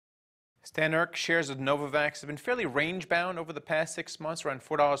Stanley Erck shares of Novavax have been fairly range-bound over the past 6 months, around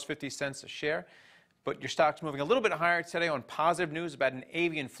 $4.50 a share. But your stock's moving a little bit higher today on positive news about an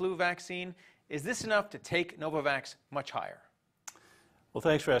avian flu vaccine. Is this enough to take Novavax much higher? Well,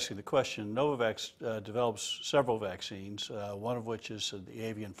 thanks for asking the question. Novavax develops several vaccines, one of which is the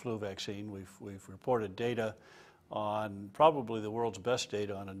avian flu vaccine. We've reported data on probably the world's best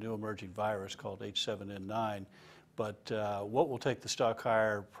data on a new emerging virus called H7N9. But what will take the stock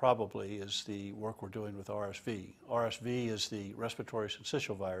higher probably is the work we're doing with RSV. RSV is the respiratory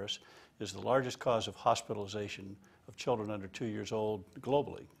syncytial virus, is the largest cause of hospitalization of children under 2 years old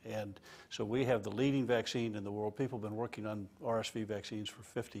globally. And so we have the leading vaccine in the world. People have been working on RSV vaccines for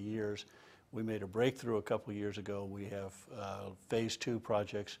 50 years. We made a breakthrough a couple of years ago. We have phase 2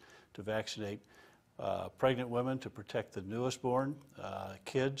 projects to vaccinate pregnant women to protect the newest born,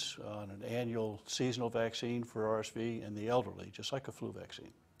 kids on an annual seasonal vaccine for RSV, and the elderly, just like a flu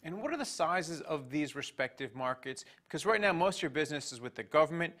vaccine. And what are the sizes of these respective markets? Because right now most of your business is with the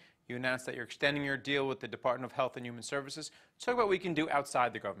government. You announced that you're extending your deal with the Department of Health and Human Services. Talk about what we can do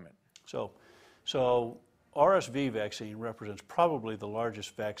outside the government. So RSV vaccine represents probably the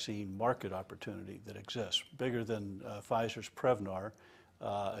largest vaccine market opportunity that exists, bigger than Pfizer's Prevnar.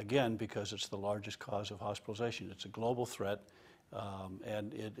 Again, because it's the largest cause of hospitalization. It's a global threat,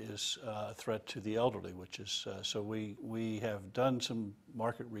 and it is a threat to the elderly, which is, so we have done some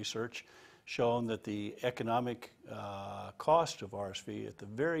market research shown that the economic cost of RSV at the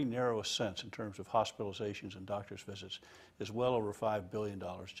very narrowest sense in terms of hospitalizations and doctor's visits is well over $5 billion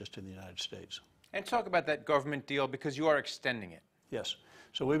just in the United States. And talk about that government deal because you are extending it. Yes.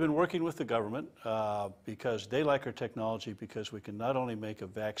 So we've been working with the government because they like our technology because we can not only make a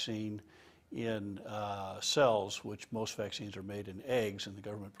vaccine in cells, which most vaccines are made in eggs, and the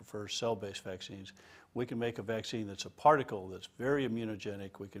government prefers cell-based vaccines. We can make a vaccine that's a particle that's very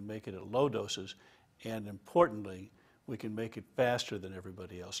immunogenic. We can make it at low doses, and importantly, we can make it faster than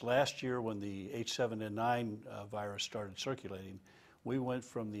everybody else. Last year, when the H7N9 virus started circulating, we went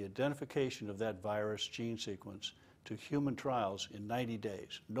from the identification of that virus gene sequence to human trials in 90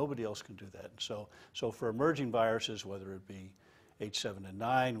 days. Nobody else can do that. So for emerging viruses, whether it be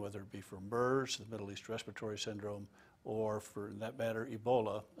H7N9, whether it be for MERS, the Middle East Respiratory Syndrome, or for in that matter,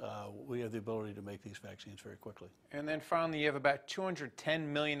 Ebola, we have the ability to make these vaccines very quickly. And then finally, you have about $210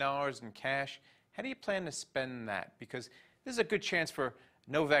 million in cash. How do you plan to spend that? Because this is a good chance for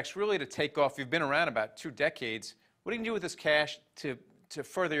Novavax really to take off. You've been around about 2 decades. What do you do with this cash to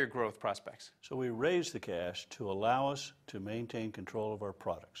further your growth prospects? So we raise the cash to allow us to maintain control of our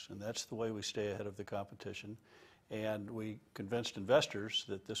products, and that's the way we stay ahead of the competition. And we convinced investors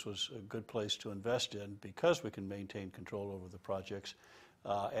that this was a good place to invest in because we can maintain control over the projects.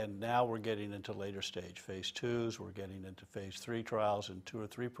 And now we're getting into later stage, phase 2s, we're getting into phase 3 trials and 2 or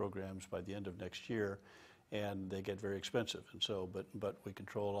 3 programs by the end of next year, and they get very expensive. And so, but we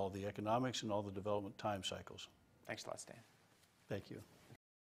control all the economics and all the development time cycles. Thanks a lot, Stan. Thank you.